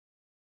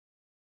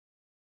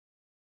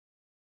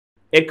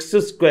x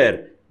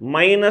square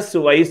minus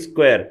y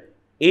square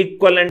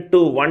equivalent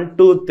to 1,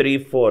 2,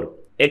 3, 4.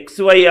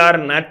 xy are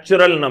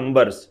natural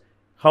numbers.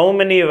 How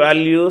many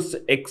values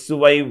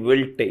xy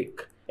will take?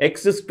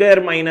 X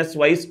square minus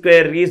y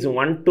square is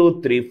 1,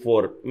 2, 3,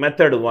 4.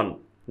 Method 1.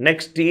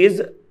 Next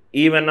is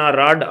even or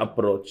odd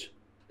approach.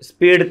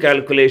 Speed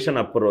calculation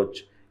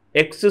approach.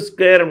 X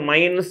square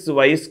minus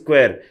y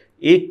square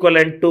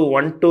equivalent to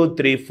 1, 2,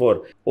 3,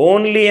 4.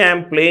 Only I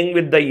am playing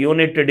with the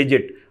unit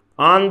digit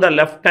on the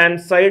left hand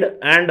side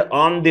and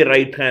on the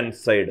right hand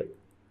side.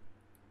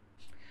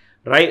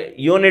 Right,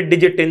 unit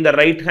digit in the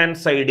right hand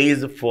side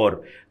is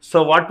 4.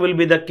 So what will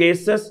be the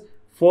cases?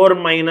 4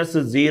 minus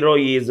 0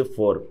 is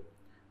 4.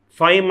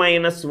 5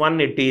 minus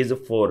 1 it is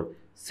 4.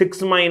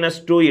 6 minus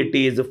 2 it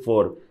is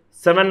 4.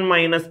 7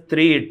 minus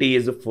 3 it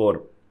is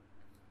 4.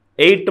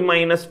 8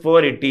 minus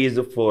 4 it is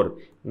 4.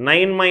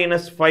 9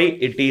 minus 5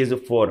 it is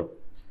 4.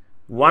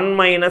 1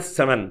 minus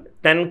 7,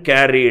 10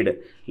 carried.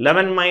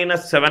 11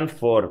 minus 7,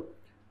 4.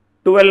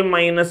 12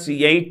 minus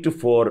 8,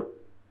 4.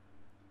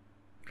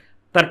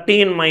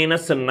 13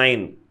 minus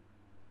 9,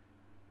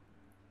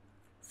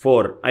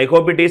 4. I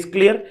hope it is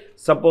clear.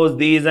 Suppose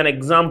this is an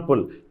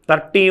example.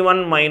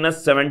 31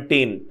 minus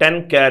 17,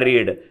 10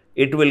 carried.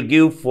 It will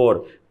give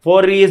 4.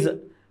 4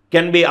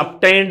 can be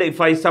obtained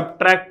if I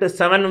subtract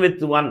 7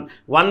 with 1.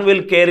 1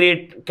 will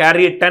carry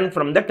 10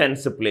 from the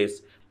tens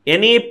place.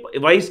 Any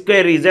y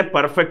square is a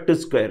perfect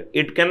square.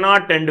 It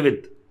cannot end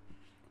with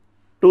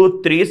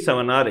 2, 3,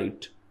 7 or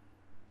 8.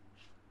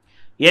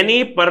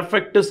 Any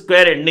perfect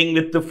square ending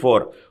with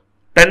 4.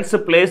 Tens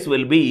place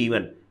will be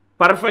even.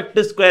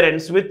 Perfect square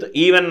ends with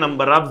even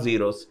number of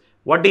zeros.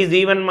 What is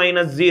even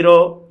minus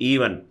 0?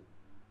 Even.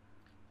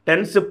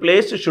 Tens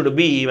place should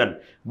be even,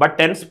 but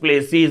tens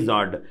place is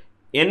odd.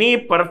 Any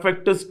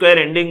perfect square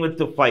ending with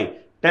 5.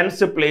 Tens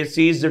place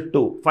is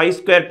 2. 5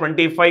 square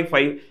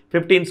 25,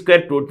 15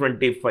 square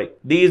 225.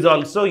 These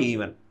also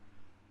even.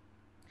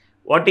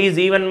 What is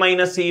even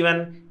minus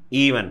even?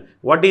 Even.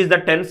 What is the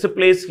tens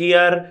place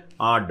here?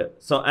 Odd.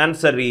 So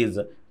answer is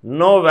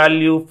no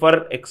value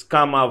for x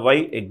comma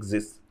y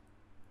exists.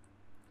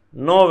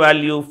 No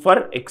value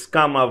for x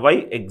comma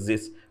y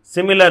exists.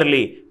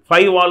 Similarly,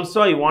 5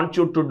 also I want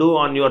you to do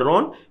on your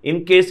own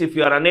in case if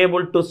you are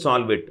unable to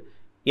solve it.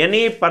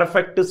 Any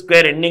perfect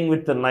square ending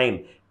with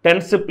 9,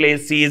 tens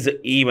place is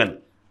even.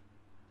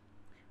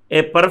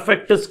 A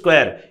perfect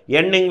square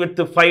ending with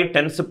 5,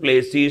 tens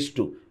place is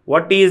 2.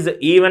 What is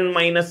even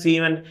minus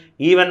even?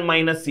 Even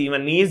minus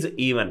even is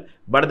even,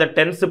 but the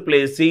tens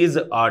place is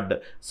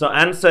odd. So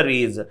answer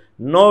is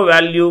no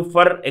value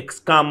for x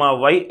comma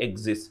y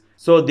exists.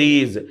 So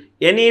these,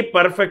 any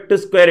perfect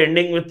square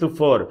ending with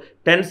 4,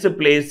 tens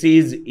place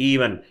is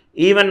even.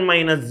 Even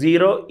minus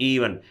 0,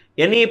 even.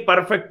 Any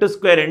perfect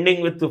square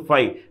ending with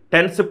 5,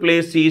 tens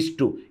place is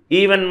 2.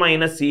 Even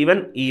minus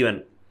even,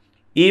 even.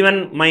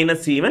 Even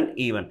minus even,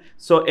 even.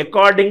 So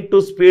according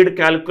to speed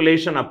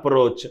calculation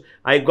approach,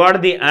 I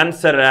got the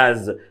answer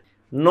as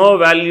no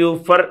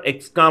value for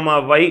x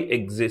comma y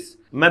exists.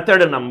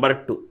 Method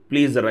number 2.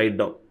 Please write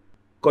down.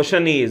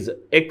 Question is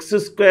x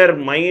square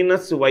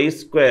minus y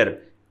square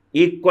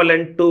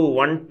equivalent to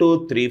 1,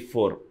 2, 3,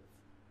 4.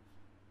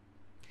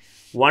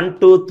 1,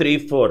 2,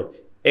 3, 4.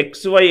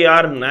 xy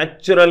are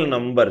natural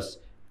numbers.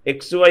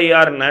 xy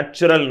are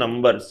natural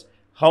numbers.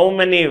 How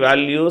many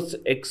values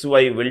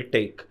xy will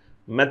take?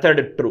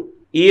 Method true.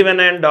 Even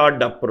and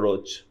odd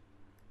approach.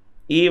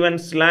 Even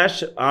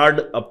slash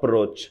odd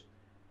approach.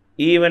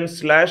 Even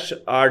slash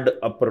odd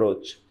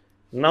approach.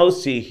 Now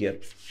see here.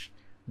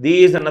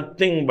 This is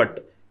nothing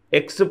but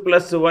x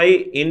plus y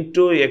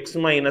into x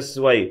minus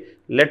y.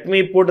 Let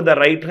me put the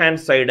right hand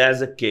side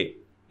as a k.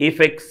 If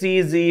x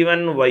is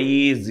even, y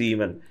is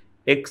even.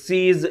 X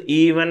is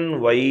even,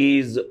 y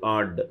is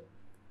odd.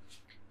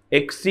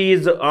 X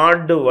is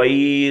odd, y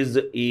is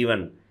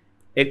even.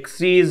 X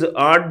is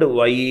odd,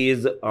 y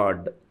is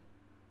odd.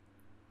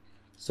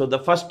 So the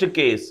first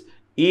case,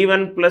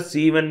 even plus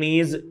even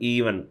is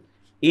even.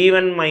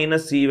 Even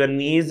minus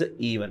even is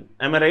even.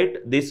 Am I right?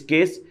 This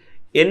case,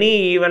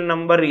 any even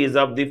number is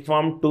of the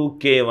form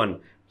 2k1.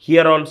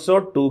 Here also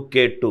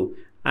 2k2.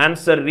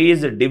 Answer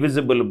is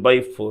divisible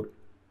by 4.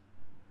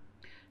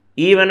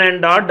 Even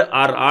and odd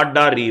or odd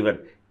or even.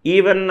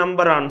 Even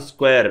number on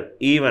square,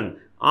 even.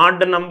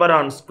 Odd number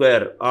on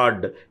square,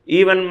 odd.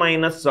 Even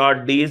minus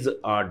odd is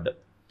odd.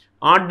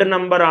 Odd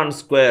number on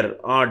square,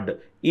 odd.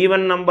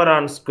 Even number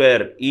on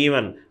square,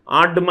 even.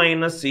 Odd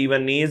minus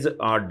even is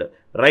odd.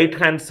 Right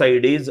hand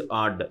side is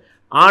odd.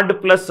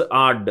 Odd plus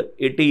odd,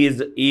 it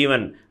is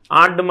even.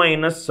 Odd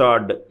minus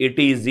odd, it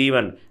is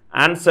even.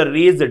 Answer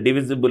is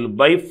divisible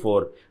by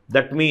 4.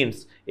 That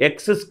means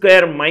x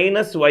square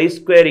minus y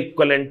square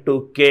equivalent to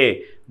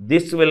k.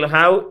 This will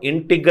have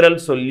integral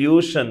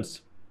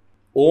solutions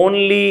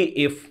only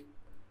if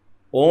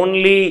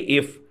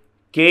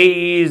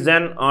k is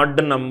an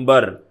odd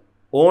number.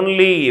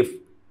 Only if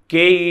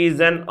k is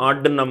an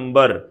odd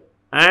number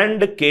and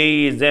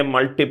k is a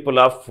multiple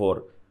of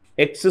 4.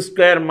 X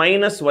square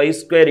minus y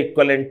square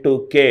equivalent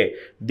to k.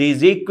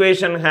 This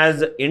equation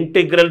has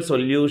integral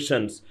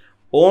solutions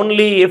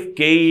only if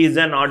k is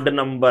an odd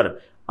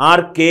number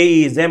or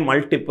k is a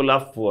multiple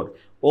of 4.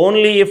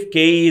 Only if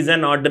k is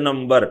an odd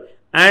number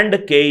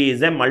and k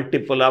is a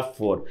multiple of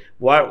 4.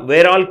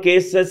 Where all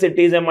cases it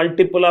is a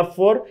multiple of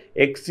 4?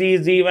 X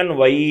is even,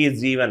 y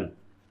is even.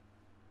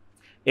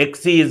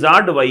 X is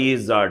odd, y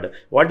is odd.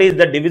 What is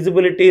the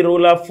divisibility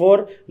rule of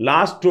 4?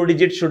 Last two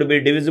digits should be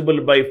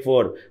divisible by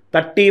 4.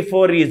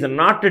 34 is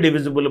not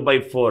divisible by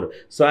 4.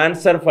 So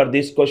answer for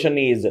this question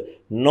is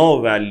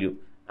no value.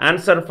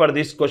 Answer for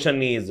this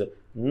question is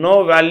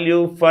no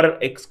value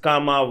for x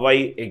comma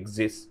y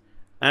exists.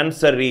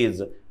 Answer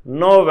is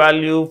no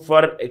value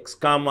for x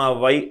comma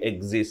y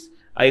exists.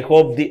 I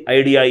hope the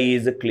idea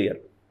is clear.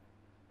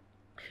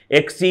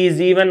 X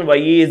is even, y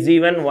is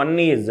even, 1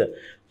 is.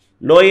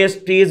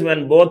 Lowest is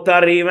when both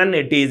are even,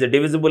 it is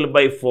divisible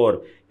by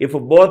 4. If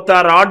both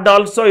are odd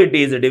also, it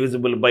is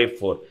divisible by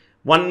 4.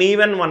 1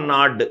 even, 1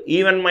 odd.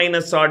 Even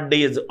minus odd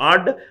is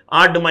odd.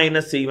 Odd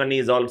minus even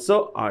is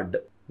also odd.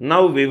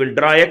 Now we will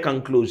draw a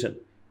conclusion.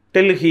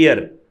 Till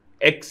here,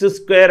 x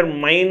square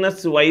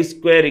minus y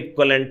square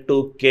equivalent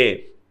to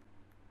k.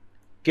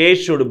 K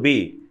should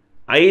be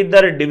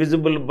either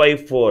divisible by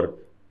 4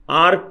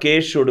 or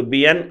k should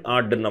be an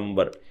odd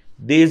number.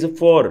 These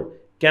 4,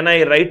 can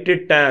I write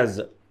it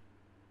as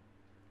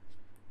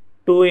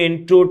 2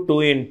 into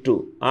 2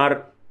 into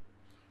or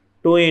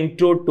 2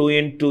 into 2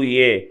 into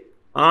a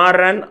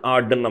or an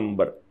odd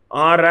number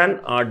or an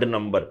odd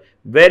number.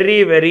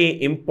 Very,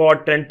 very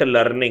important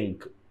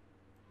learning.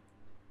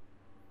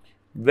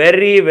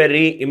 Very,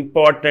 very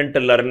important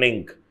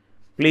learning.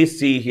 Please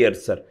see here,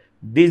 sir.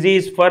 This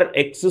is for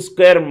x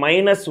square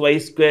minus y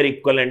square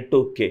equivalent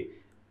to k.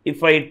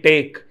 If I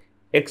take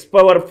x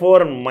power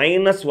 4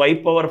 minus y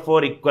power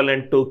 4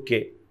 equivalent to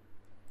k,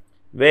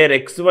 where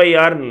x, y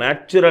are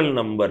natural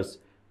numbers,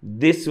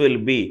 this will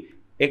be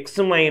x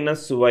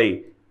minus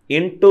y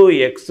into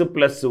x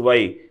plus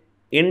y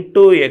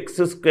into x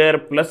square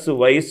plus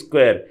y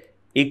square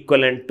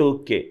equivalent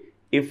to k.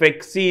 If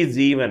x is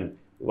even,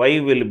 y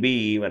will be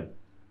even.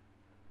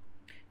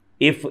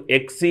 If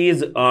x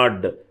is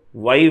odd,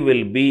 y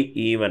will be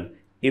even.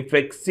 If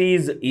x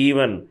is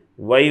even,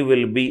 y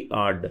will be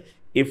odd.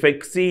 If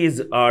x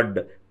is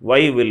odd,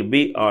 y will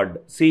be odd.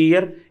 See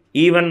here,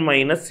 even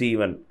minus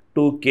even,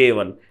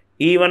 2k1.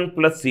 Even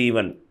plus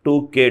even,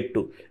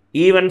 2k2.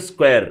 Even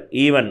square,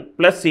 even,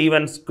 plus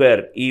even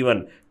square,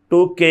 even,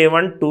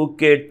 2k1,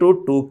 2k2,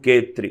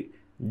 2k3.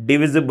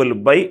 Divisible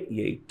by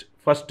 8.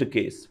 First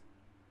case.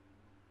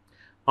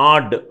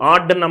 Odd,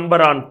 odd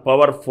number on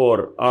power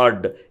 4,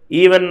 odd.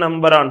 Even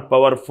number on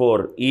power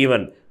 4,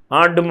 even.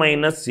 Odd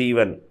minus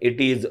even,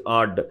 it is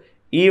odd.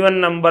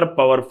 Even number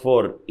power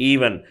 4,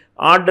 even.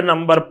 Odd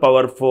number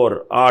power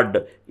 4,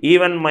 odd.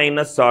 Even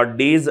minus odd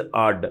is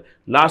odd.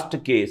 Last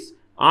case.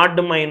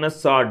 Odd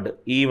minus odd,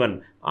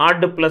 even.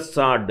 Odd plus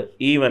odd,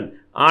 even.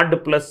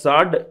 Odd plus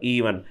odd,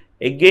 even.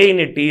 Again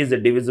it is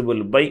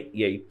divisible by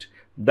 8.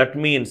 That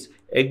means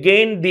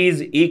again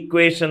this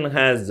equation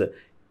has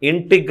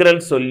integral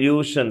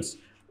solutions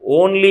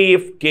only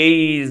if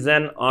k is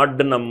an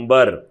odd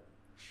number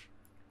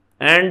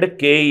and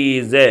k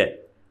is a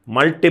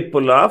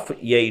multiple of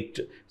 8.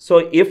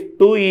 So if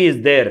 2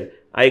 is there,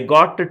 I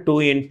got 2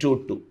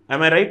 into 2.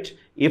 Am I right?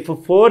 If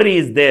 4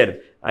 is there,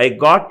 I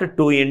got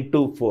 2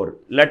 into 4.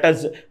 Let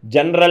us,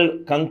 general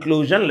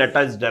conclusion, let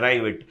us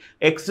derive it.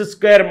 X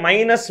square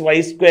minus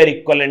y square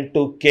equivalent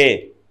to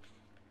k.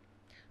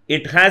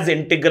 It has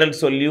integral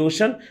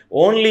solution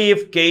only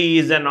if k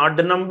is an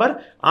odd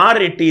number or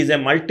it is a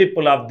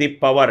multiple of the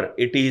power.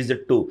 It is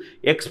 2.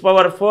 X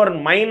power 4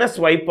 minus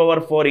y power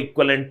 4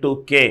 equivalent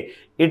to k.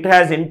 It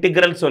has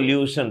integral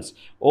solutions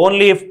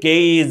only if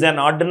k is an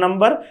odd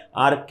number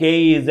or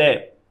k is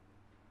a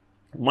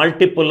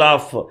multiple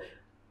of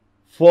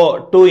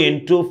 2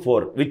 into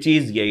 4, which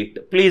is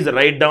 8. Please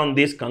write down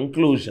this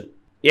conclusion.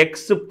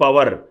 X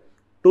power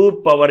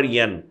 2 power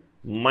n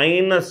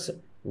minus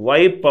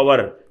y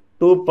power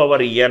 2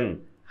 power n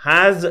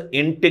has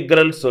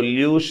integral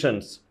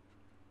solutions.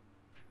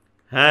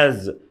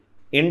 Has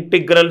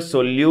integral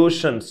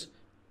solutions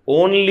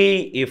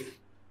only if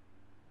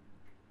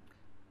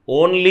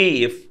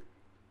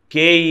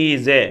k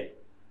is a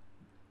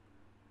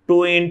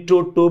 2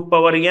 into 2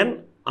 power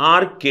n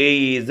or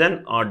k is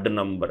an odd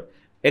number.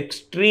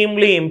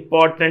 Extremely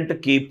important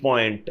key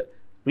point.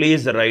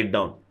 Please write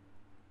down.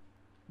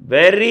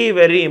 Very,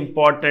 very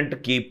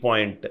important key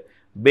point.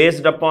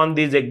 Based upon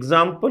this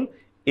example,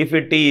 if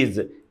it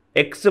is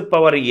x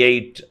power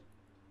 8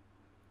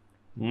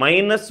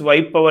 minus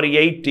y power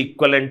 8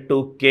 equivalent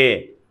to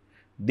k,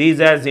 these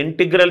has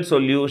integral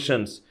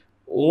solutions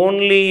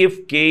only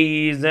if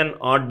k is an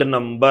odd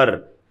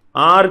number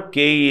or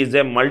k is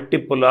a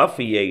multiple of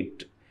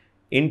 8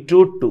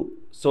 into 2.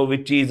 So,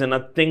 which is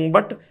nothing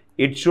but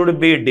it should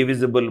be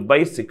divisible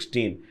by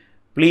 16.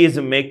 Please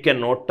make a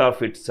note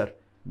of it, sir.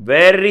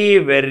 Very,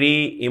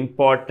 very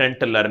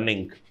important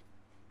learning.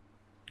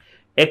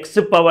 X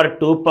power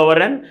 2 power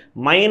n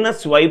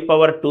minus y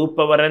power 2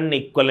 power n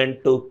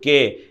equivalent to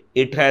k.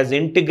 It has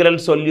integral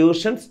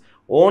solutions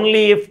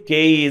only if k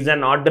is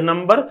an odd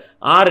number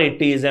or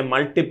it is a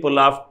multiple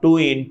of 2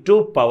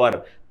 into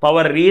power.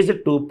 Power is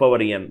 2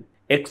 power n.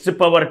 X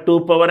power 2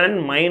 power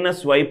n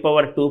minus y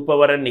power 2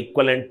 power n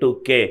equivalent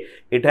to k.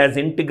 It has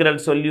integral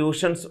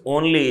solutions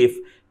only if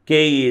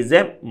k is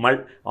a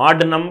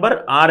odd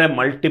number or a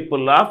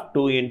multiple of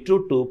 2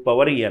 into 2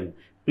 power n.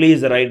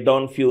 Please write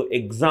down few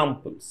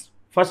examples.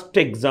 First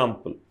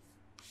example.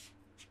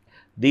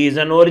 This is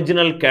an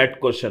original CAT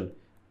question.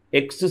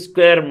 X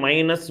square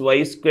minus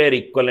y square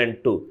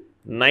equivalent to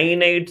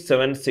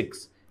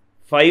 9876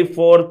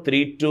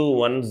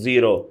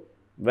 543210.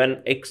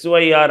 When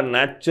xy are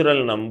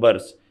natural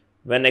numbers,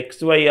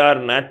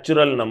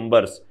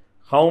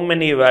 how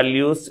many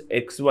values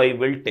xy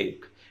will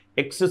take?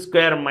 X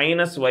square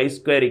minus y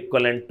square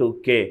equivalent to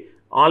k.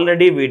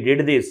 Already we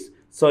did this.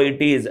 So it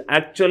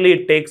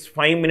takes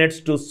 5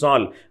 minutes to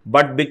solve.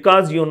 But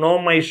because you know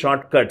my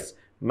shortcuts,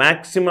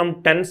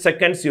 maximum 10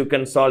 seconds you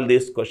can solve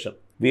this question.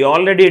 We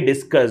already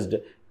discussed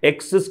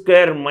x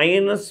square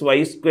minus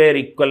y square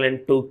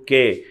equivalent to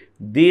k.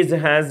 These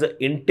has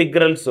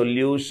integral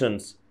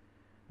solutions.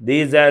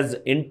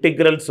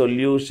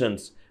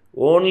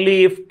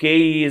 Only if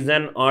k is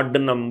an odd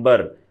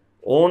number.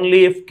 Or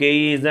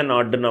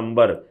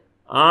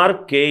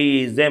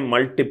k is a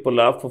multiple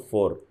of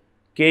 4.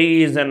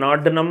 K is an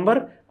odd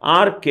number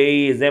or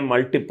k is a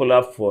multiple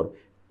of 4.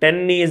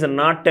 10 is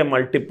not a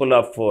multiple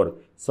of 4.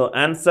 So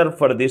answer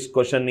for this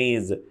question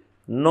is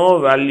no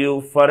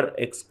value for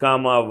x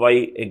comma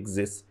y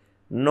exists.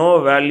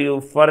 No value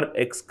for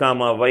x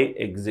comma y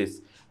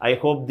exists. I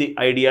hope the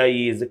idea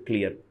is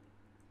clear.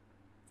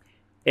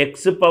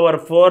 X power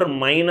 4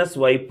 minus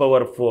y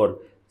power 4.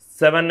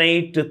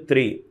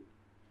 783.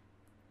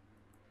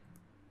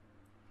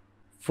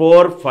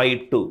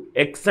 452.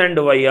 X and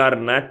y are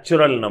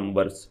natural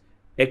numbers.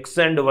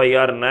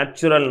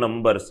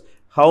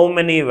 How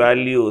many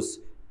values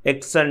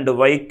x and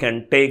y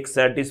can take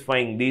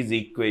satisfying this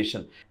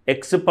equation?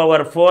 X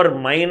power 4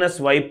 minus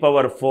y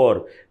power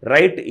 4,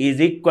 right, is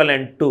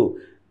equivalent to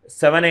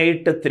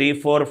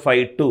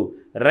 783452,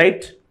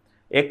 right?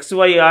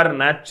 XY are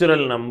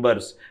natural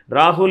numbers.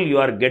 Rahul, you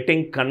are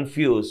getting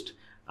confused.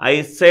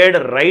 I said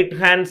right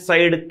hand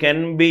side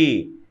can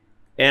be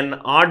an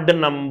odd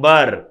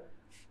number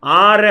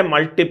or a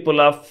multiple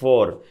of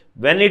 4.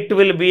 When it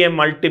will be a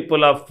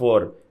multiple of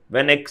 4?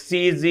 When x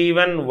is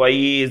even, y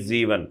is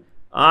even.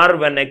 Or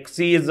when x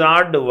is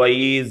odd, y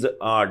is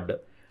odd.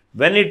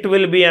 When it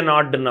will be an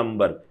odd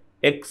number?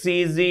 X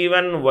is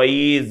even, y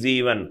is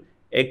even.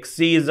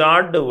 X is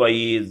odd, y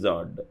is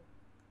odd.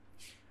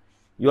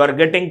 You are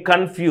getting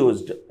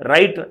confused,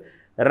 right?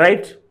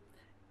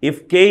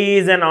 If k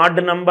is an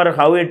odd number,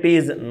 how it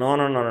is?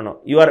 No.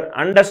 You are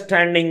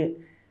understanding.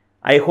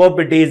 I hope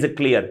it is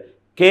clear.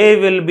 K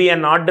will be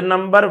an odd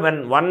number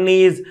when one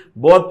is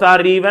both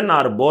are even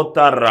or both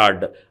are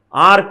odd.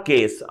 Our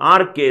case,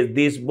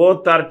 these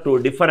both are two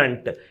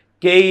different.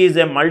 K is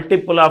a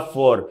multiple of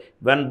 4.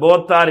 When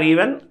both are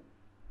even,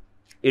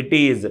 it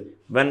is.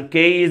 When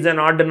k is an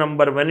odd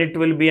number, when it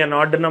will be an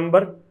odd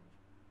number?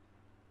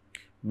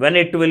 When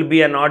it will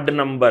be an odd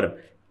number?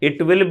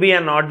 It will be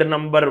an odd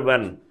number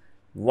when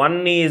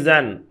one is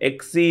an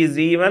x is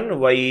even,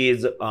 y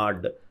is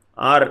odd.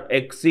 Or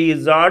x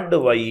is odd,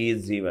 y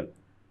is even.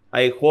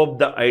 I hope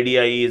the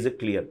idea is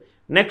clear.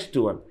 Next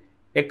one,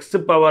 x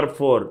power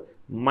 4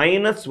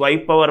 minus y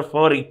power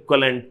 4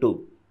 equivalent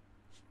to,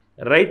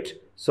 right?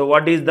 So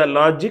what is the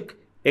logic?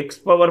 X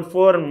power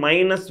 4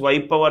 minus y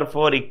power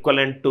 4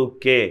 equivalent to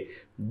k.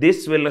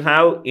 This will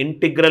have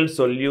integral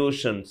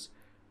solutions.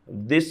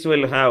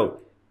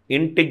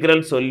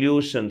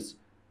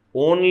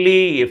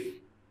 Only if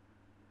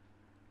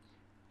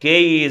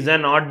k is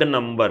an odd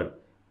number.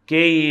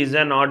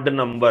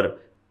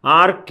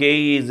 Or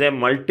k is a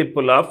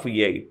multiple of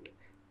 8.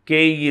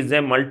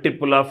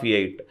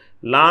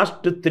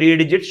 Last 3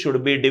 digits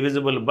should be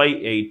divisible by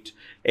 8.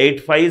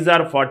 8 5s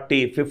are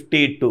 40,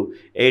 52.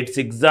 8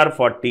 6s are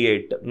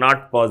 48.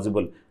 Not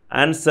possible.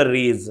 Answer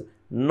is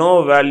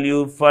no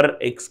value for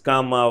x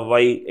comma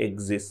y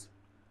exists.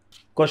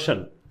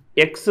 Question.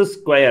 X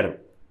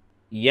square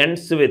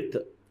ends with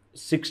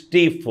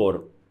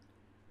 64.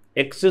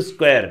 X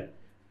square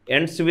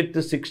ends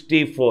with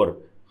 64.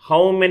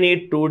 How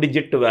many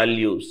 2-digit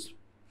values?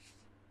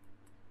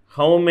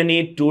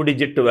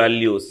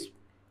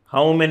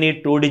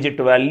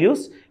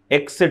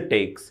 X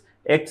takes.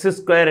 X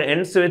square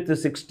ends with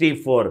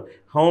 64.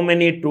 How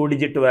many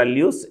 2-digit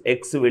values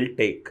x will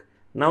take?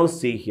 Now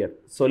see here,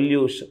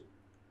 solution.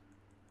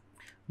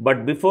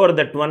 But before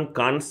that one,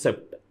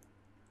 concept.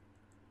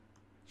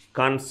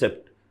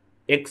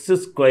 X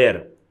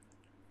square,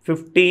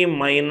 50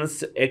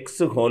 minus x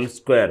whole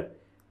square.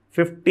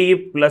 50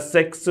 plus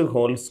x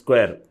whole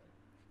square,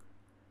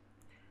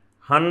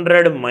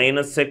 100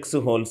 minus x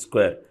whole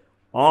square,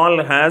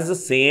 all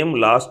has same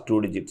last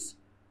 2 digits.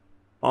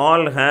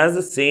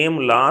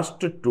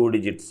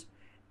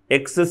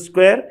 X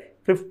square,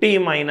 50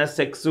 minus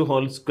x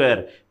whole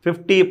square,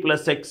 50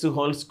 plus x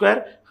whole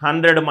square,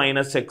 100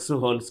 minus x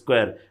whole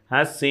square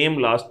has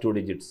same last 2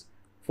 digits.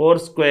 4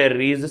 square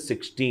is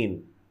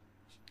 16.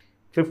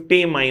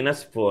 50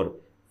 minus 4.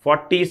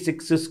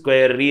 46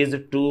 square is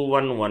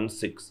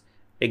 2116.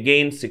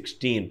 Again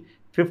 16.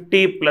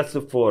 50 plus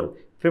 4.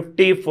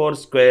 54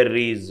 square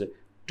is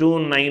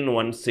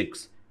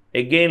 2916.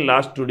 Again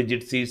last two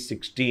digits is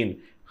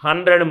 16.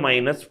 100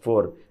 minus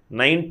 4.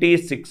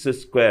 96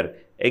 square.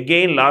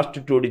 Again last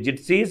two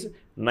digits is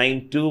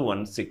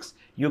 9216.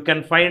 You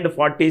can find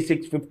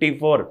 46,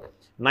 54,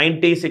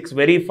 96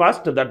 very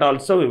fast. That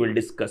also we will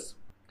discuss.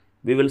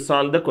 We will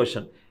solve the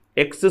question.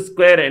 X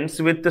square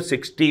ends with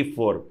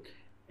 64.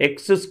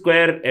 X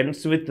square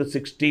ends with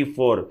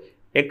 64.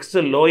 X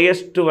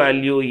lowest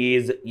value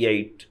is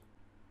 8.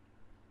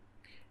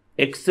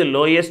 X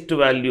lowest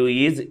value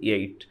is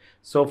 8.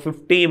 So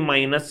 50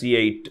 minus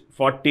 8,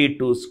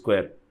 42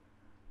 square.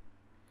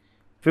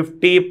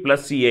 50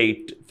 plus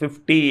 8,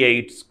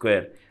 58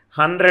 square.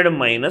 100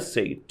 minus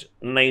 8,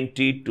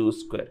 92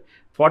 square.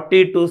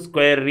 42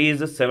 square is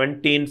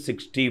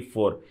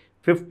 1764.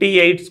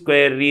 58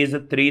 square is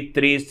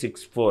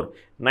 3364.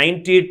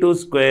 92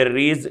 square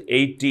is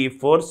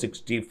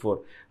 8464.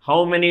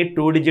 How many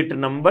two-digit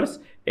numbers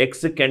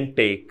X can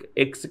take?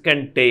 X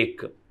can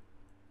take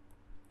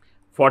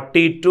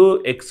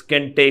 42, X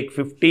can take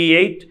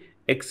 58,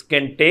 X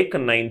can take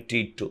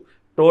 92.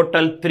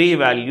 Total 3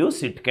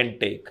 values it can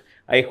take.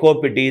 I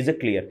hope it is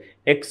clear.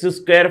 X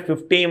square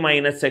 50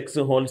 minus X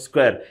whole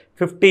square.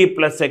 50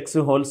 plus X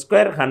whole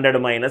square, 100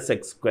 minus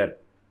X square.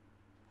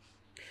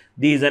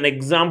 This is an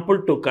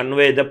example to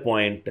convey the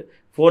point.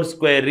 4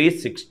 square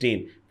is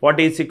 16.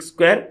 46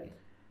 square,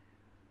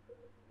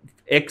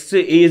 X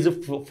is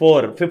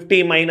 4.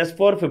 50 minus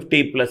 4,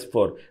 50 plus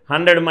 4.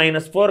 100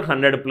 minus 4,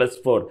 100 plus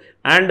 4.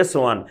 And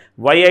so on.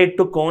 Why I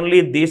took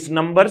only these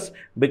numbers?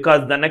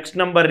 Because the next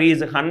number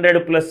is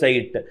 100 plus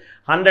 8.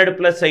 100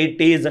 plus 8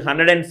 is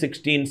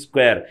 116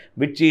 square,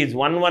 which is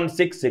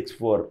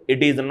 11664.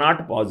 It is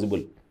not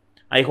possible.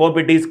 I hope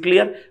it is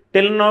clear.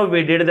 Till now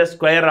we did the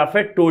square of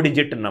a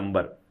 2-digit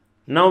number.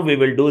 Now we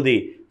will do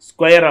the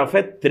square of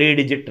a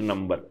 3-digit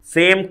number.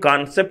 Same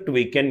concept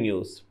we can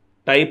use.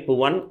 Type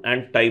 1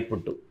 and type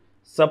 2.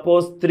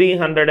 Suppose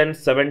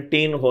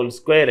 317 whole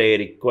square I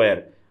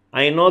require.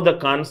 I know the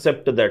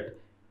concept that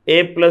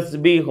a plus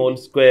b whole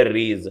square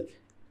is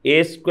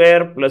a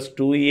square plus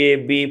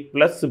 2ab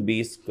plus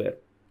b square.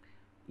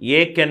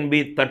 A can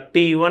be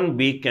 31,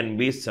 b can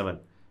be 7.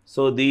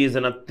 So this is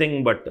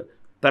nothing but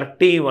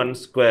 31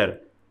 square.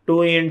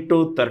 2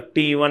 into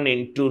 31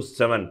 into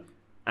 7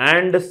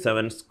 and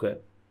 7 square.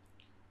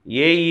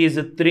 A is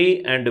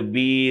 3 and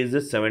b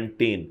is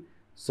 17.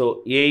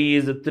 So a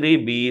is 3,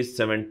 b is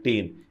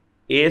 17.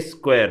 A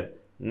square.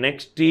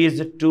 Next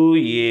is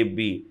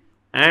 2ab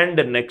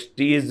and next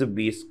is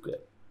b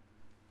square.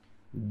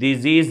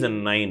 This is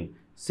 9.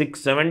 6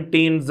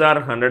 17s are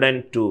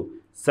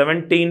 102.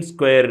 17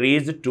 square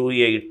is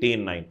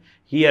 289.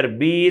 Here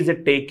b is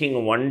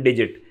taking 1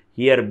 digit.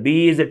 Here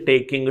b is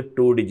taking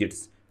 2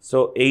 digits.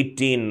 So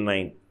 18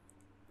 9.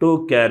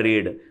 2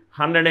 carried.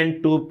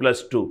 102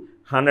 plus 2.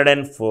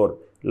 104.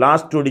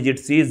 Last two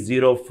digits is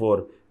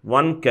 04.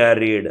 1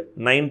 carried.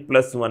 9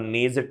 plus 1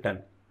 is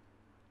 10.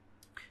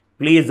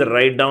 Please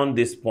write down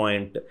this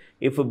point.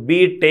 If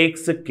b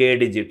takes k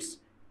digits,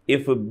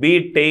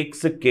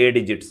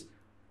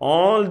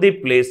 all the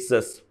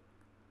places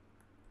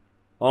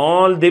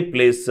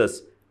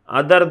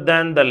other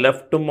than the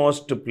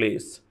leftmost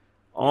place,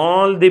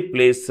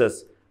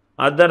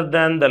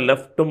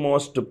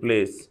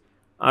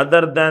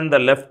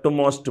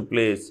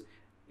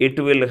 it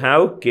will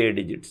have k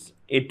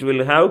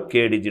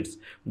digits.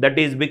 That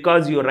is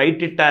because you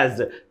write it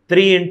as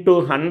 3 into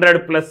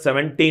 100 plus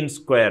 17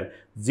 square.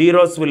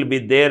 Zeros will be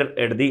there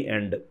at the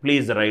end.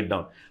 Please write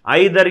down.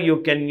 Either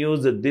you can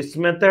use this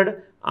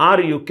method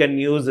or you can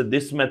use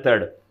this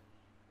method.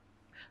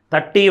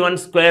 31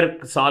 square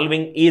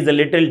solving is a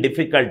little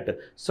difficult.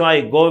 So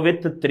I go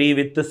with 3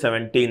 with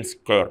 17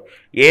 square.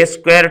 A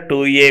square,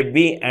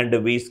 2ab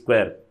and b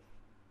square.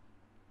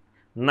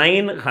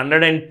 9,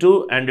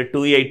 102 and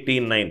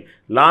 289.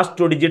 Last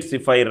two digits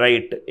if I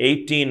write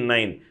 18,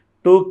 9.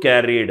 2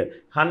 carried.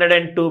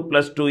 102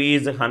 plus 2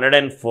 is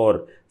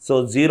 104.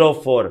 So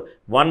 04.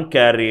 1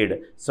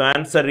 carried. So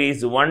answer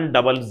is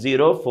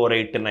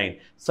 100,489.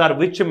 Sir,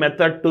 which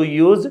method to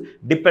use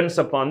depends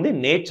upon the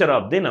nature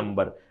of the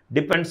number.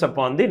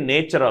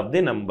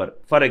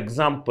 For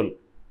example,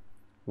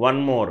 one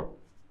more.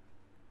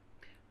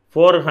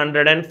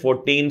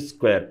 414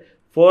 square.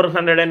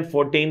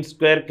 414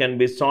 square can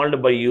be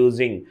solved by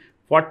using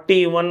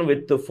 41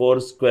 with 4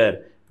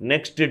 square.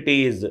 Next it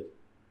is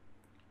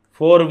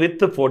 4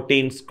 with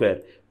 14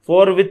 square.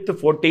 4 with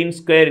 14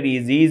 square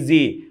is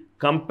easy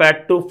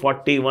compared to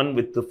 41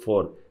 with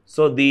 4.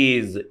 So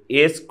these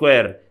a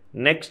square.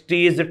 Next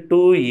is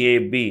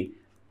 2ab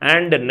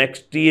and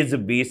next is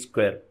b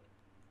square.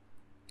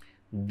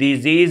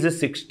 This is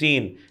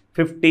 16.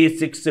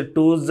 56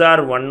 2s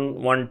are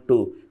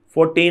 112.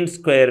 14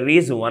 square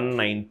is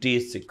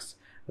 196.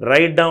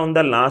 Write down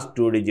the last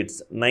two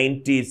digits.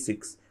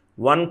 96.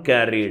 1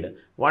 carried.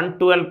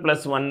 112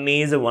 plus 1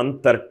 is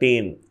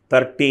 113.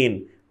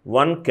 13.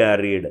 1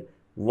 carried,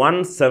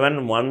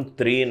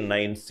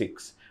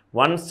 171396,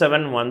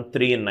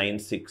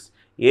 171396,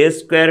 a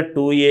square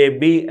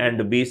 2ab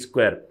and b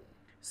square,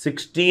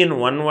 16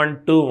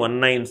 112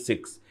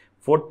 196,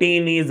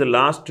 14 is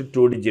last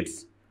two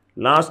digits,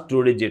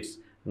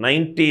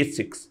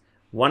 96,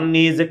 1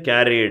 is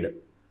carried,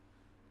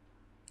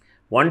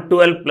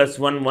 112 plus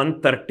 1,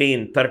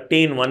 113,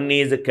 13, 1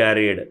 is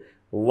carried,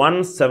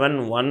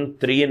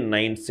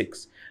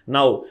 171396.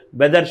 Now,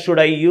 whether should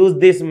I use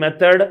this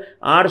method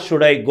or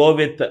should I go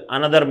with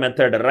another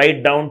method?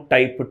 Write down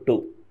type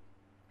 2.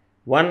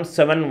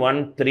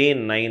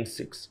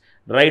 171396.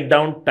 Write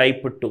down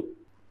type 2.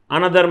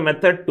 Another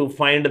method to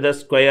find the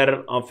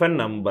square of a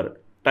number.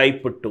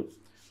 Type 2.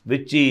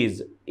 Which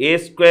is a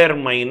square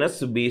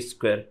minus b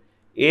square.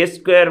 A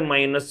square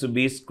minus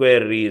b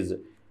square is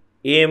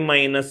a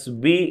minus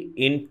b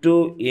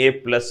into a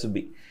plus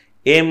b.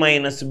 A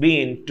minus b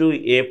into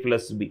a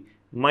plus b.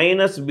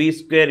 Minus b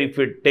square, if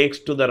it takes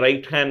to the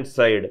right hand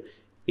side,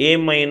 a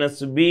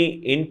minus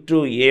b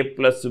into a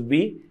plus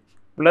b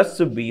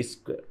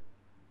square.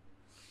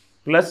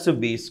 Plus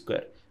b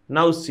square.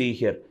 Now see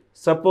here.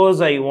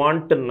 Suppose I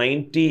want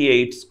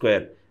 98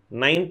 square.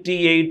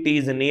 98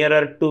 is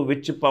nearer to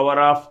which power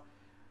of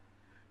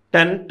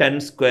 10? 10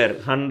 square,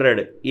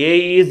 100.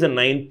 A is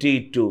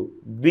 92.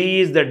 B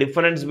is the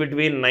difference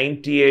between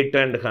 98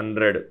 and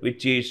 100,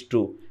 which is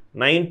 2.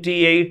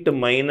 98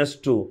 minus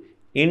 2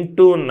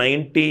 into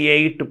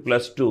 98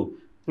 plus 2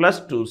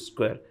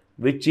 square,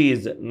 which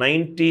is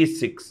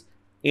 96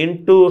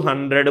 into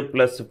 100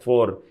 plus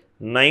 4,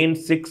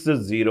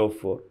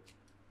 9604.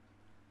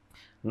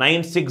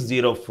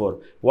 9604.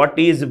 What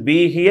is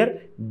B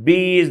here?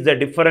 B is the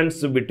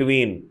difference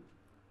between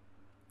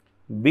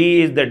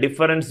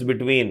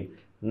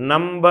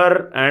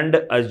number and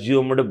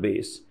assumed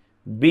base.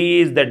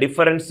 B is the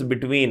difference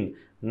between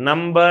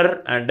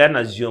number and an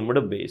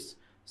assumed base.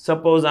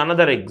 Suppose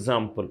another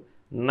example.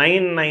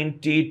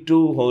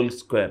 992 whole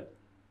square.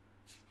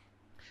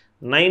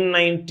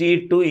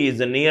 992 is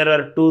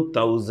nearer to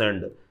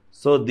 1000.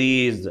 So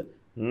these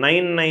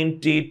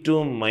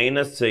 992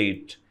 minus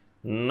 8,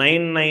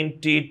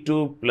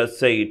 992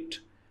 plus 8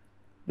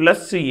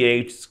 plus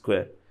 8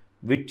 square,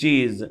 which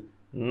is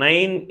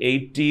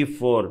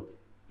 984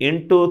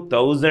 into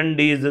 1000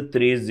 is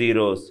 3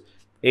 zeros.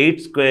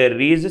 8 square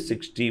is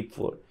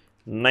 64.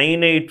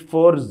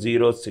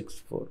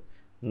 984064.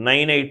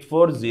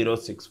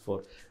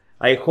 984064.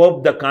 I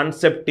hope the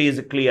concept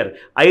is clear.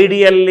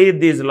 Ideally,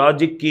 this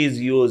logic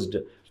is used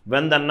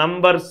when the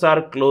numbers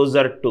are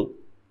closer to.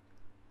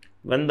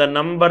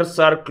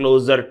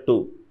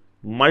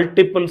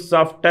 Multiples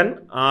of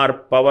 10 or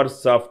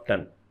powers of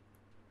 10.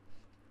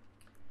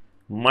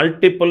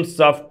 Multiples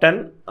of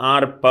 10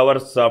 or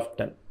powers of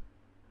 10.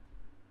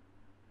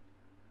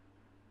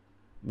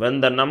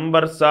 When the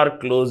numbers are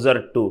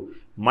closer to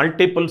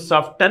multiples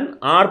of 10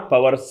 or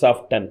powers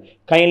of 10.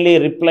 Kindly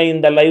reply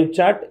in the live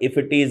chat if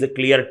it is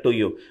clear to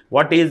you.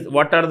 What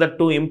are the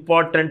two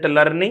important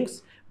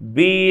learnings?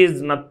 B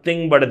is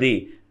nothing but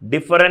the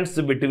difference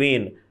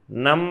between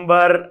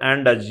number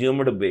and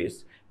assumed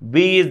base.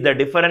 B is the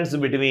difference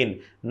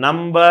between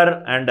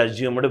number and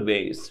assumed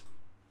base.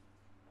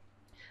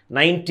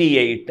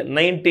 98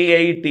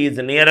 is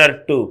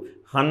nearer to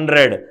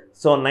 100.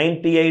 So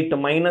 98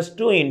 minus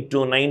 2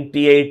 into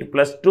 98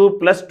 plus 2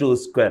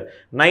 square.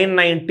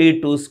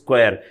 992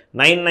 square.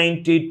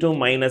 992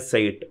 minus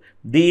 8.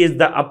 This is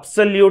the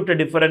absolute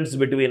difference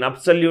between.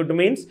 Absolute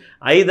means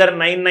either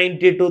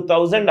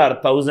 992,000 or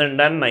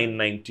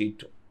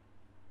 1092.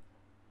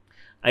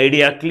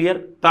 Idea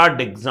clear? Third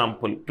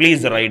example.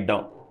 Please write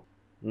down.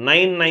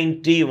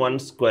 991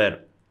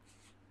 square.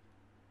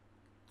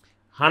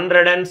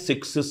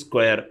 106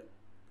 square.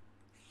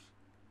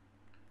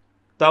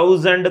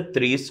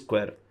 1003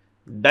 square.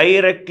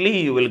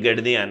 Directly you will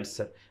get the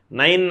answer.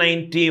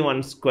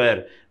 991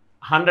 square,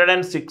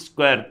 106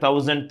 square,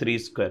 1003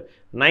 square.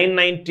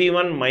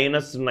 991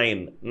 minus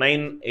 9,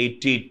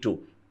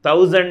 982.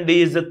 1000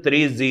 is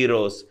 3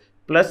 zeros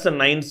plus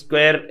 9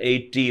 square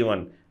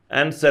 81.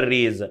 Answer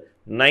is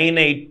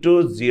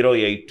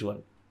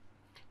 982081.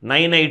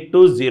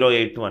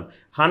 982081.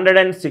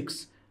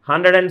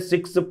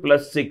 106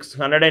 plus 6,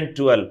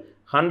 112.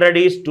 100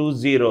 is 2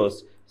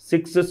 zeros.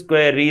 6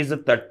 square is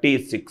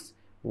 36.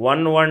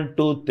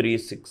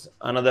 11236.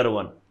 Another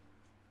one.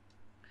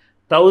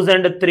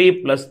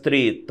 1003 plus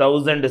 3.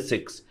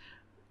 1006.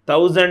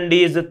 1000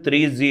 is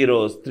 3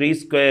 zeros. 3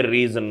 square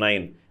is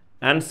 9.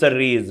 Answer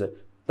is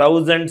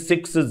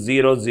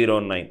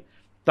 106,009.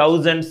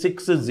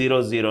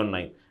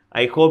 106,009.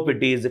 I hope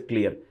it is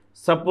clear.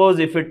 Suppose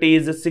if it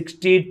is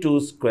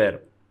 62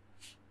 square.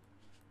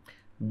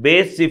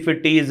 Base if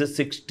it is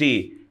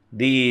 60.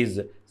 These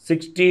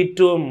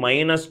 62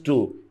 minus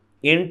 2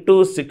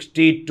 into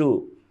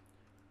 62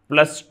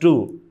 plus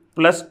 2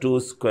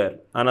 square.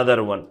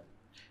 Another one.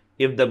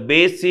 If the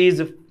base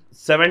is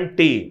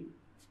 70,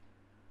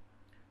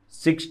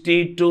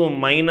 62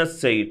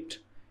 minus 8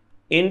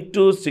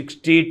 into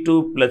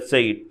 62 plus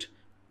 8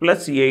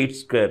 plus 8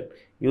 square.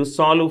 You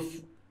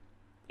solve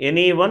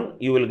any one,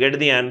 you will get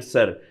the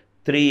answer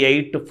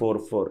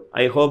 3844.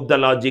 I hope the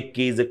logic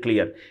is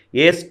clear.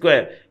 A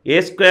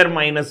square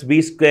minus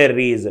b square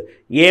is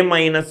a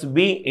minus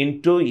b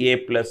into a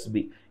plus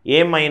b.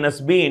 A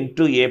minus b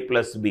into a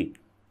plus b.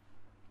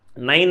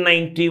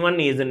 991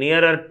 is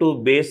nearer to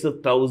base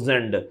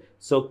 1000.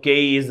 So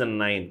k is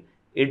 9.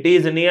 It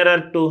is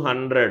nearer to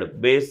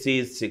 100. Base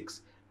is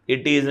 6.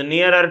 It is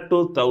nearer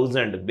to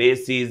 1000.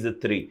 Base is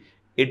 3.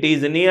 It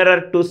is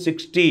nearer to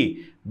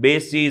 60.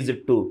 Base is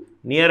 2.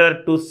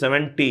 Nearer to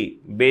 70.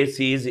 Base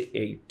is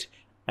 8.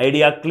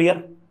 Idea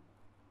clear?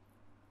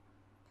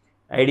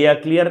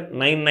 Idea clear?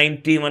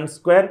 991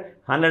 square,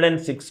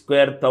 106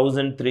 square,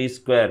 1003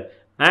 square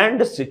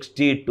and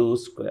 62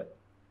 square.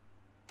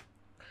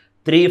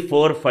 3,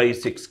 4, 5,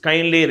 6.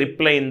 Kindly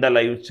reply in the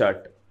live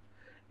chat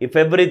if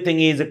everything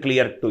is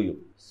clear to you.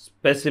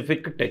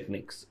 Specific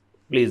techniques.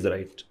 Please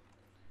write.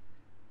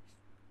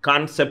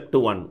 Concept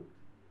 1.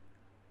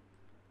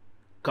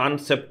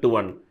 Concept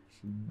 1.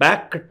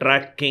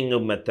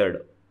 Backtracking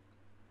method.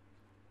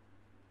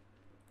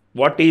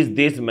 What is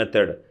this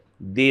method?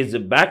 This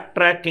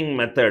backtracking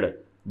method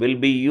will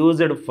be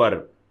used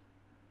for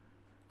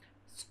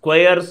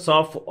squares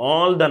of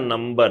all the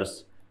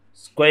numbers.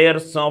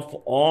 Squares of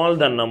all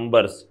the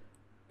numbers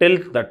till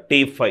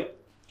 35.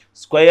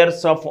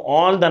 Squares of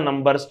all the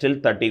numbers till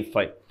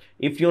 35.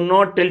 If you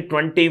know till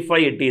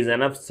 25, it is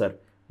enough, sir.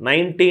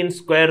 19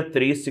 square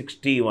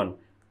 361.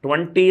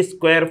 20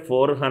 square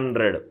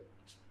 400.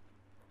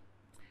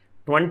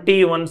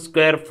 21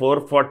 square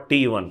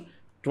 441.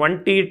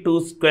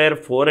 22 square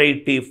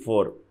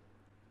 484.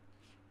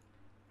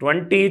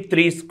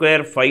 23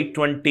 square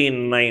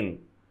 529.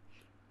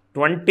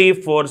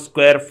 24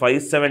 square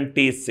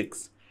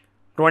 576.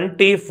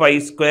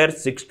 25 square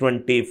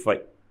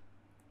 625.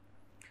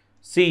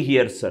 See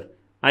here, sir.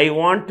 I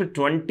want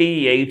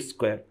 28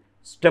 square.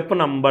 Step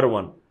number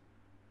 1.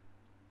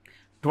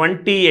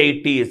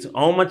 28 is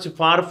how much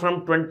far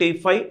from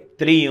 25?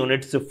 3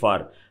 units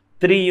far.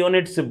 3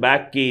 units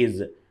back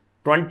is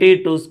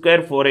 22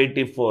 square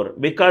 484.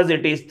 Because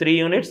it is 3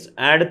 units,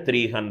 add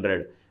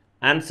 300.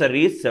 Answer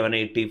is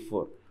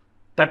 784.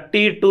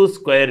 32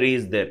 square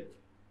is there.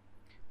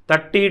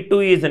 32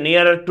 is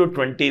nearer to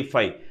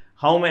 25.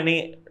 How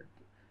many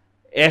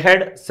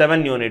ahead?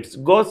 7 units.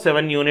 Go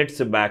 7 units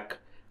back.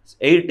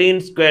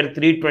 18 square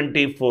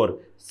 324.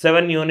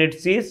 7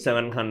 units is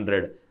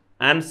 700.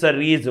 Answer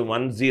is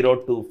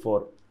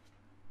 1024.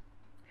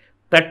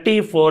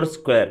 34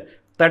 square.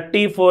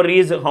 34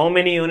 is how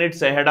many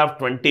units ahead of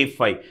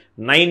 25?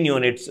 9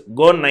 units.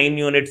 Go 9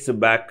 units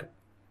back.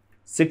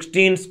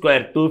 16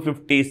 square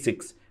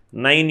 256.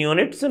 9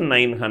 units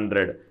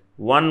 900.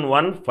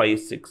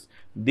 1156.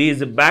 This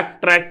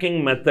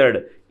backtracking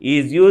method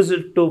is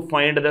used to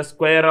find the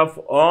square of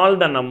all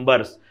the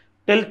numbers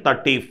till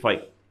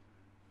 35.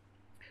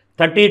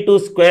 32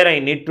 square I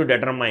need to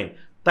determine.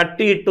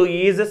 32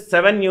 is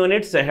 7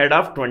 units ahead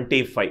of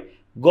 25.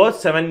 Go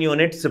 7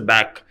 units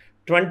back.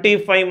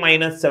 25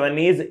 minus 7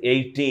 is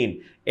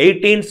 18.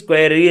 18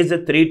 square is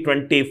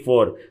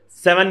 324.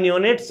 7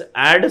 units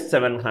add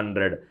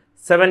 700.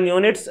 7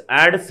 units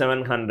add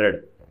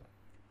 700.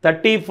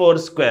 34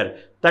 square.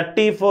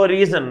 34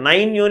 is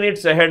 9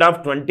 units ahead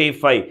of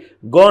 25.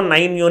 Go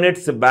 9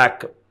 units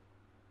back.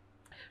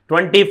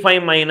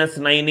 25 minus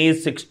 9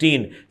 is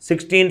 16.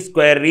 16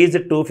 square is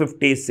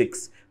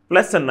 256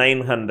 plus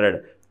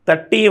 900.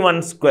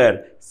 31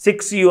 square.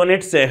 6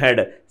 units ahead.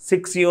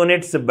 6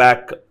 units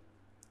back.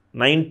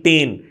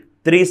 19.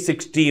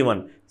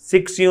 361.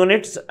 6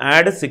 units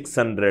add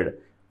 600.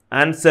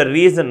 Answer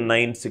is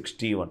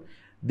 961.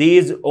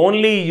 These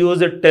only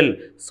used till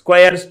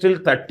squares till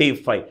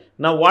 35.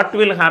 Now what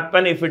will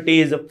happen if it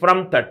is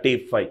from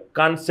 35?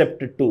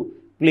 Concept 2.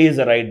 Please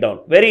write down.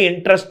 Very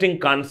interesting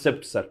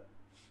concept, sir.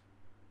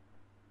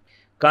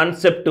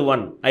 Concept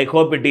 1. I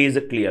hope it is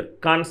clear.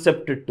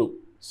 Concept 2.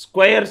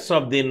 Squares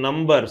of the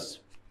numbers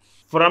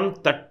from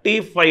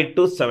 35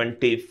 to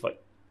 75.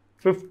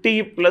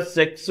 50 plus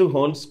x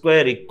whole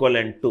square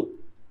equivalent to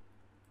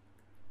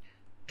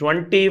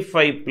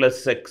 25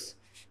 plus x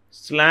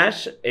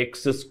slash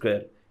x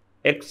square.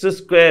 X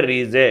square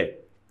is a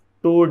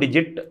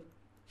 2-digit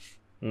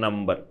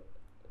number.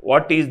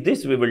 What is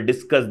this? We will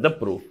discuss the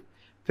proof.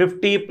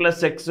 50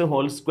 plus x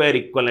whole square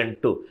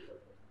equivalent to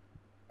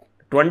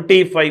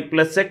 25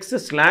 plus x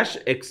slash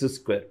x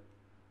square.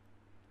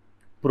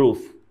 Proof.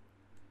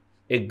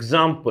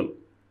 Example.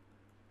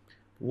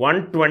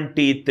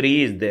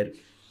 123 is there.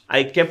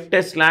 I kept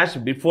a slash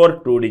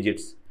before 2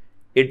 digits.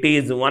 It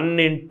is 1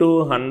 into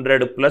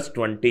 100 plus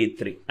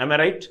 23. Am I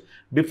right?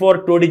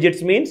 Before 2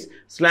 digits means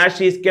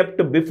slash is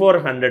kept before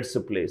hundreds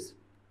place.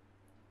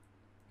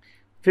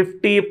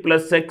 50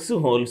 plus x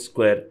whole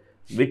square,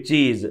 which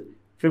is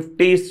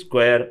 50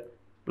 square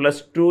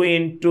plus 2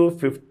 into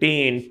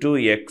 50 into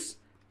x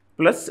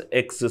plus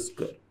x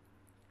square,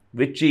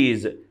 which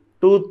is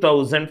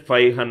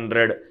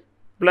 2500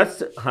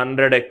 plus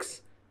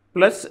 100x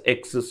plus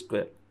x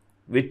square,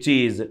 which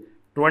is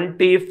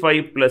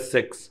 25 plus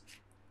x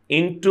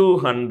into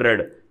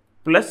 100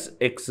 plus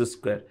x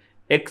square.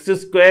 x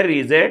square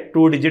is a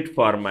 2-digit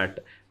format.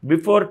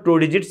 Before 2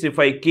 digits, if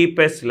I keep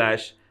a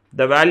slash,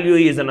 the value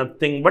is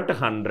nothing but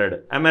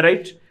 100. Am I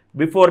right?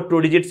 Before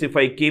 2 digits, if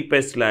I keep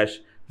a slash,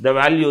 the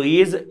value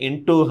is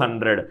into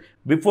 100.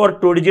 Before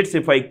 2 digits,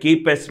 if I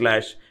keep a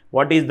slash,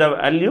 what is the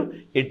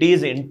value? It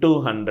is into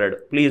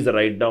 100. Please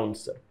write down,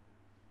 sir.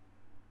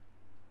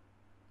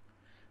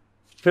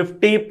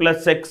 50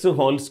 plus x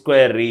whole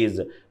square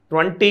is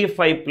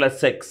 25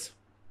 plus x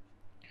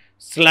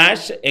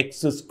slash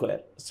x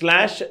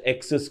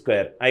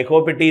square. I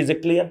hope it is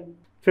clear.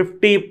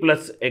 50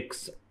 plus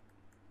x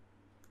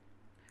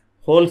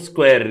whole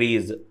square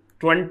is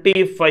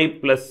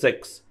 25 plus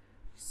x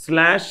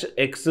slash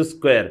x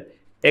square.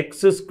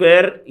 X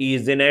square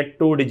is in a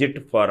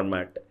 2-digit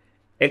format.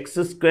 X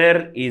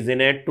square is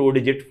in a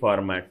 2-digit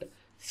format.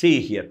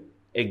 See here,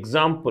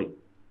 example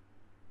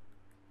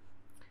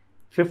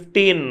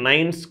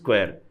 59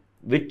 square,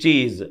 which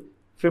is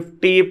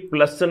 50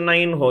 plus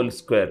 9 whole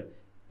square.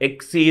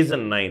 X is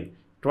 9.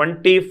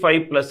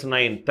 25 plus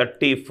 9,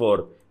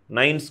 34.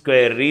 9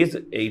 square is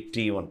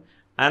 81.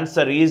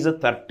 Answer is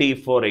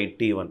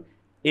 3481.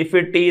 If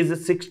it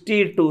is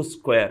 62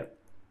 square,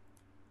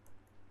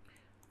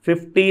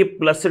 50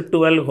 plus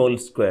 12 whole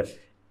square.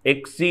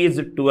 X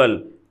is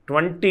 12.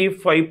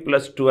 25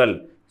 plus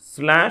 12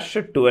 slash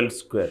 12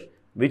 square,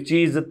 which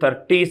is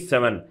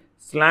 37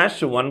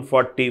 slash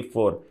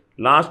 144.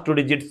 Last 2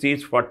 digits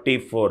is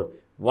 44.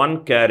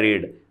 1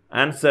 carried.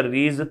 Answer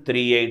is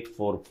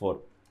 3844.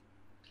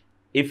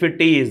 If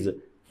it is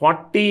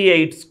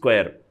 48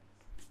 square,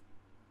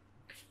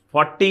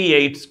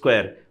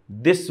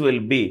 this will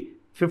be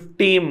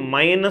 50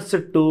 minus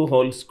 2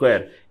 whole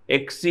square.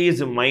 X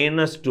is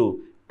minus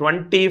 2.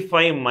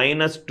 25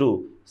 minus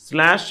 2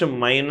 slash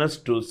minus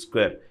 2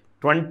 square.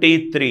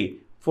 23.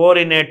 4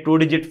 in a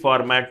 2-digit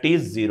format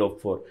is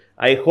 04.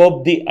 I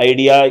hope the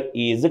idea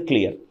is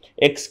clear.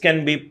 X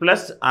can be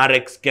plus or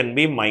X can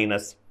be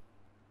minus.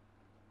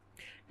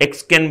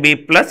 X can be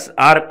plus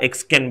or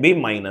X can be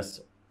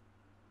minus.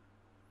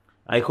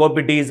 I hope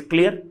it is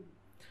clear.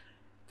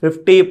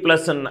 50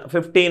 plus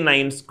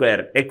 59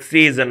 square. X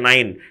is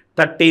 9.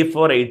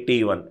 34,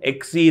 81.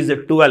 X is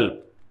 12.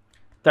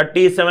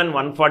 37,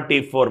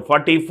 144.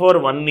 44,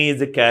 1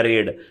 is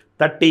carried.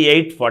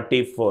 38,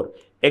 44.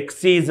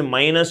 X is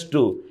minus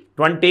 2.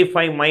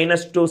 25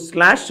 minus 2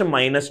 slash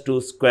minus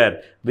 2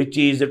 square, which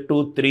is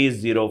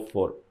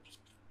 2304.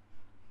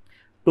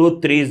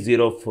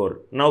 2304.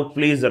 Now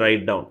please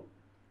write down.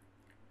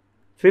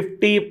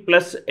 50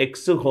 plus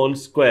x whole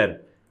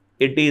square.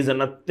 It is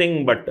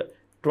nothing but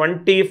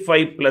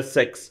 25 plus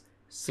x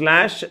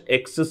slash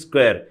x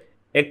square.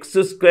 X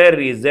square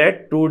is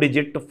a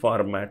 2-digit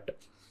format.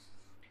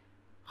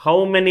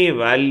 How many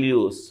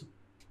values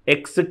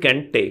x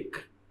can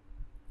take?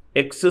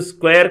 X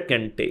square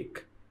can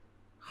take.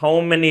 How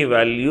many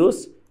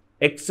values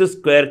x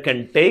square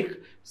can take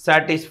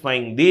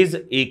satisfying this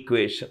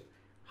equation?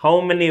 How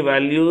many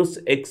values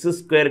x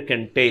square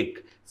can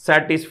take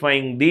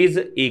satisfying this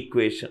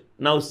equation?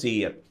 Now see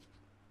here.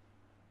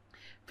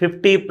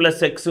 50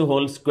 plus x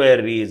whole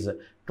square is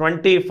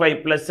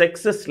 25 plus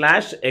x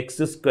slash x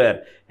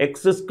square.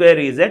 X square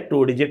is a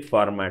 2-digit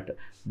format.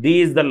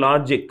 This is the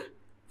logic.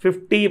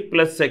 50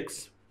 plus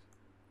x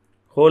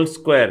whole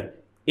square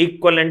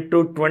equivalent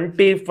to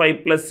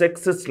 25 plus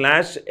x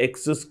slash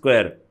x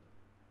square.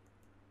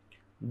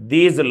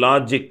 This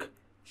logic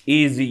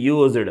is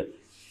used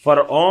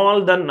for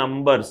all the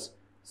numbers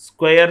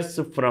squares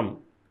from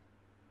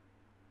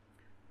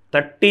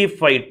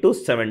 35 to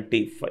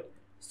 75.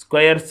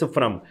 Squares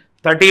from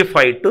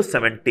 35 to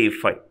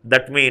 75.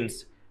 That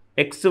means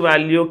x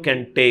value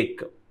can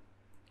take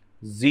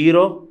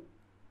 0,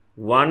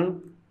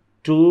 1,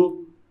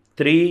 2,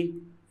 3,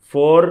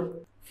 4,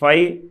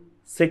 5,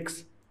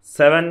 6,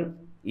 7,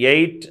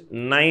 8,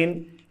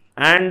 9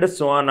 and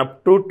so on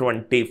up to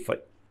 25.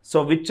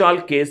 So which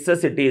all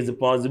cases it is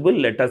possible?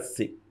 Let us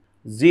see.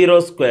 0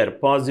 square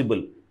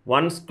possible,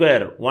 1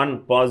 square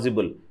 1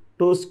 possible,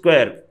 2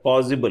 square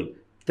possible,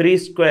 3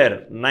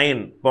 square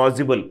 9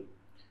 possible,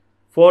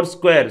 4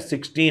 square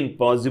 16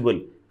 possible,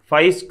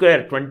 5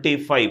 square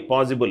 25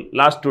 possible,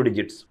 last 2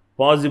 digits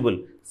possible,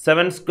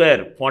 7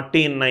 square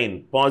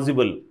 49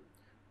 possible,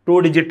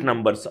 2-digit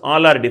numbers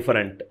all are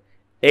different,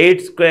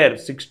 8 square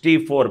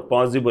 64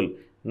 possible,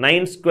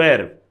 9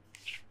 square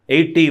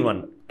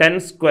 81, 10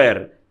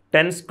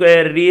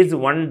 square is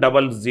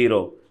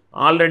 100.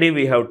 Already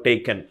we have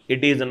taken.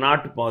 It is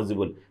not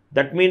possible.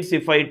 That means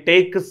if I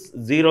take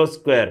 0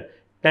 square,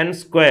 10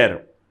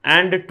 square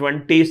and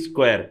 20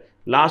 square,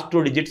 last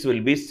 2 digits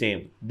will be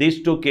same.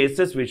 These 2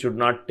 cases we should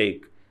not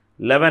take.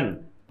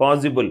 11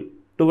 possible,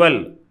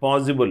 12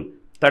 possible,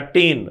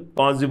 13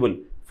 possible,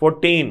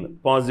 14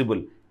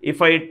 possible.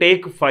 If I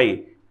take 5,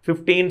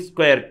 15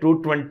 square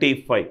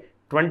 225,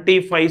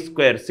 25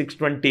 square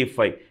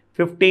 625,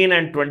 15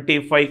 and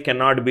 25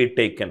 cannot be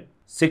taken.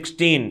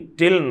 16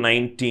 till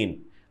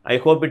 19. I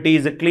hope it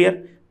is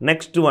clear.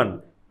 Next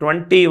one,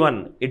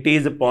 21, it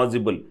is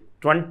possible.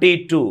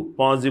 22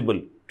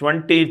 possible,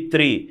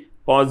 23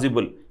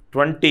 possible,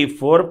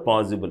 24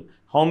 possible.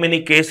 How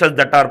many cases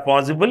that are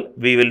possible?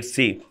 We will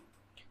see.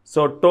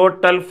 So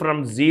total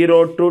from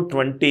 0 to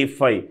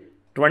 25,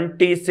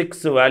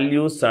 26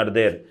 values are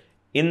there.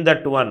 In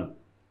that one,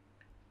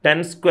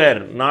 10 square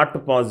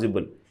not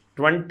possible,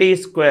 20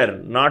 square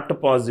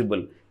not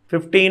possible,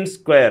 15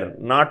 square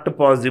not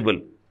possible,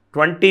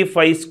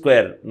 25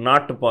 square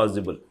not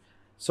possible.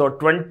 So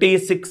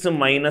 26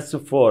 minus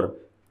 4,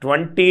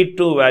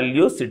 22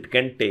 values it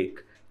can take.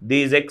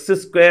 These x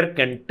square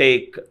can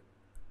take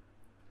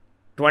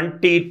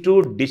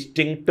 22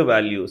 distinct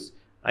values.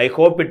 I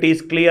hope it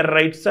is clear,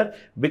 right sir?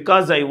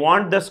 Because I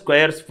want the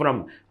squares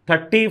from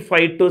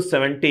 35 to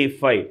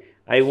 75.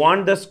 I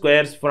want the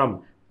squares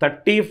from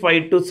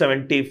 35 to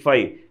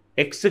 75.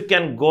 X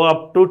can go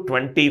up to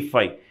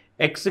 25.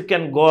 X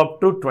can go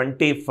up to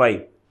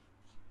 25.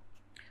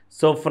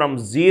 So from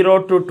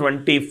 0 to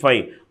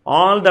 25,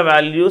 all the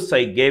values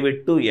I gave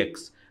it to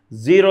x.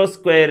 0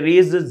 square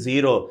is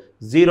 0,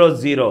 0,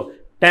 0.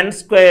 10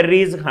 square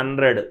is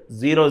 100,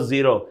 0,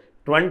 0.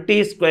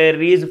 20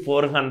 square is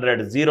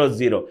 400, 0,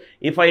 0.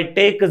 If I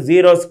take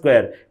 0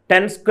 square,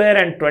 10 square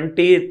and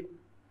 20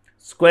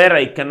 square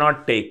I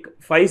cannot take.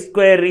 5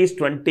 square is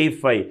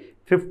 25.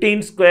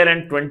 15 square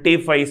and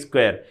 25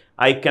 square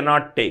I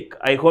cannot take.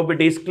 I hope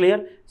it is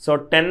clear. So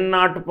 10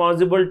 not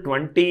possible,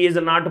 20 is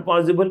not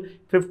possible,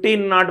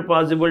 15 not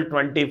possible,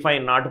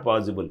 25 not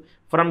possible.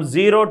 From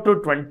 0 to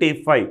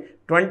 25,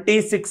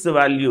 26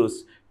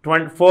 values,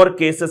 24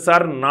 cases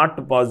are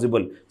not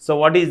possible. So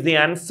what is the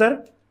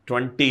answer?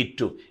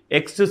 22.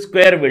 X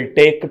square will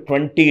take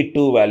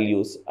 22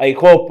 values. I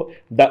hope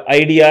the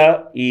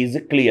idea is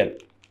clear.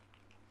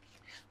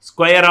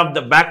 Square of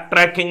the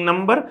backtracking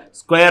number,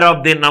 square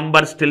of the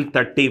number still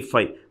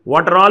 35.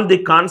 What are all the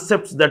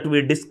concepts that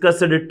we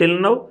discussed till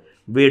now?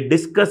 We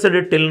discussed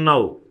till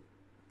now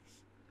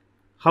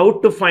how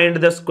to find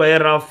the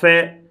square of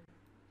a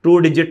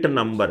 2-digit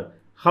number,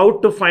 how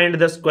to find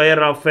the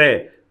square of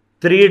a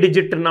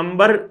 3-digit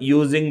number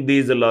using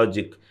this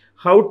logic,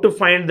 how to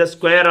find the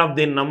square of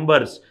the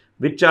numbers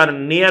which are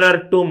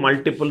nearer to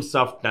multiples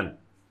of 10,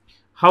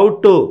 how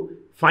to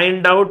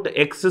find out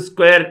x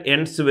square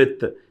ends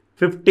with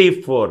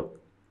 54.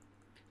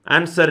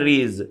 Answer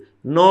is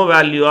no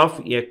value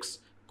of x.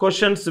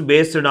 Questions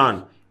based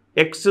on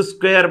x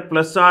square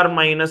plus or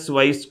minus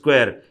y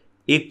square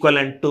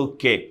equivalent to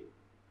k.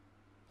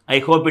 I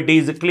hope it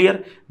is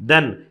clear.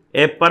 Then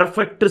a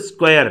perfect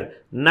square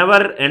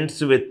never ends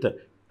with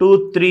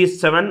 2, 3,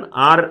 7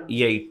 or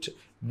 8.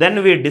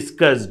 Then we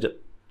discussed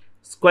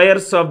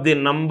squares of the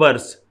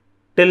numbers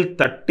till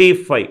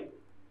 35.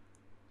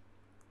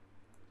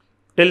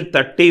 Till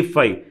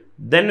 35.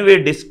 Then we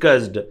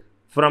discussed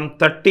from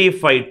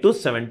 35 to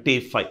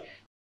 75.